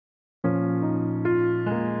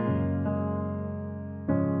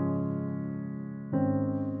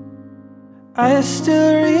I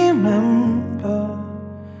still remember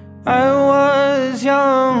I was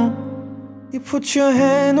young. You put your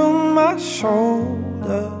hand on my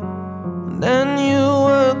shoulder, and then you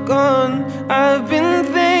were gone. I've been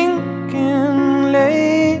thinking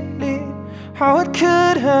lately how it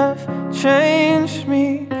could have changed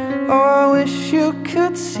me. Oh, I wish you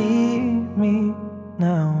could see me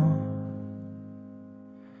now.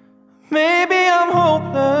 Maybe I'm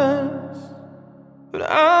hopeless, but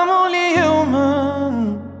I'm only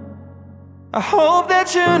human. I hope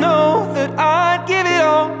that you know that I'd give it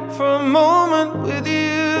all for a moment with you.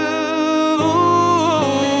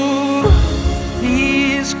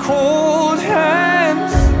 These cold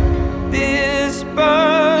hands, this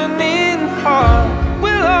burning heart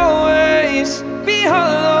will always be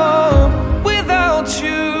hollow without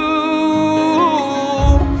you.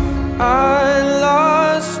 I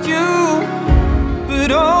lost you,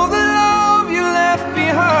 but all the love you left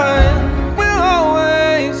behind will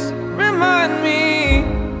always remind me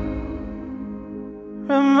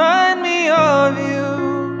of you.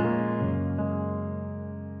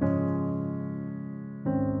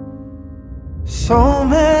 So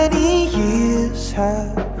many years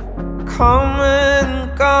have come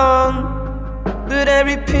and gone, but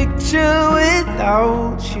every picture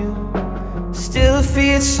without you still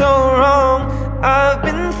feels so wrong. I've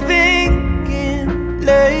been thinking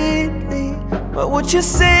lately, what would you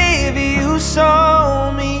say if you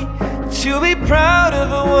saw me? Would you be proud of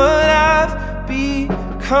what I've become?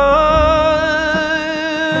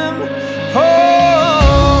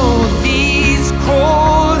 Oh, these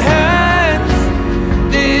cold hands,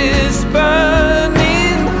 this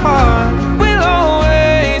burning heart will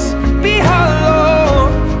always be hollow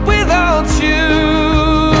without you.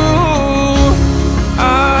 I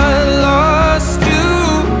lost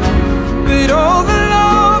you, but all the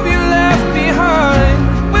love you left behind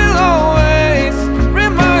will always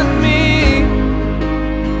remind me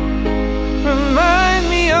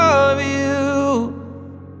of you.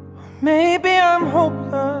 Maybe I'm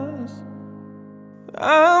hopeless, but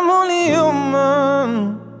I'm only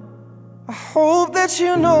human. I hope that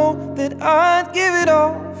you know that I'd give it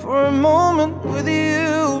all for a moment with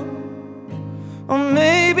you. Or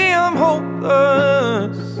maybe I'm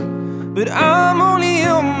hopeless, but I'm only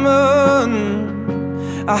human.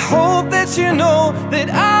 I hope that you know that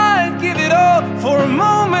I'd give it all for a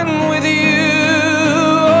moment with you.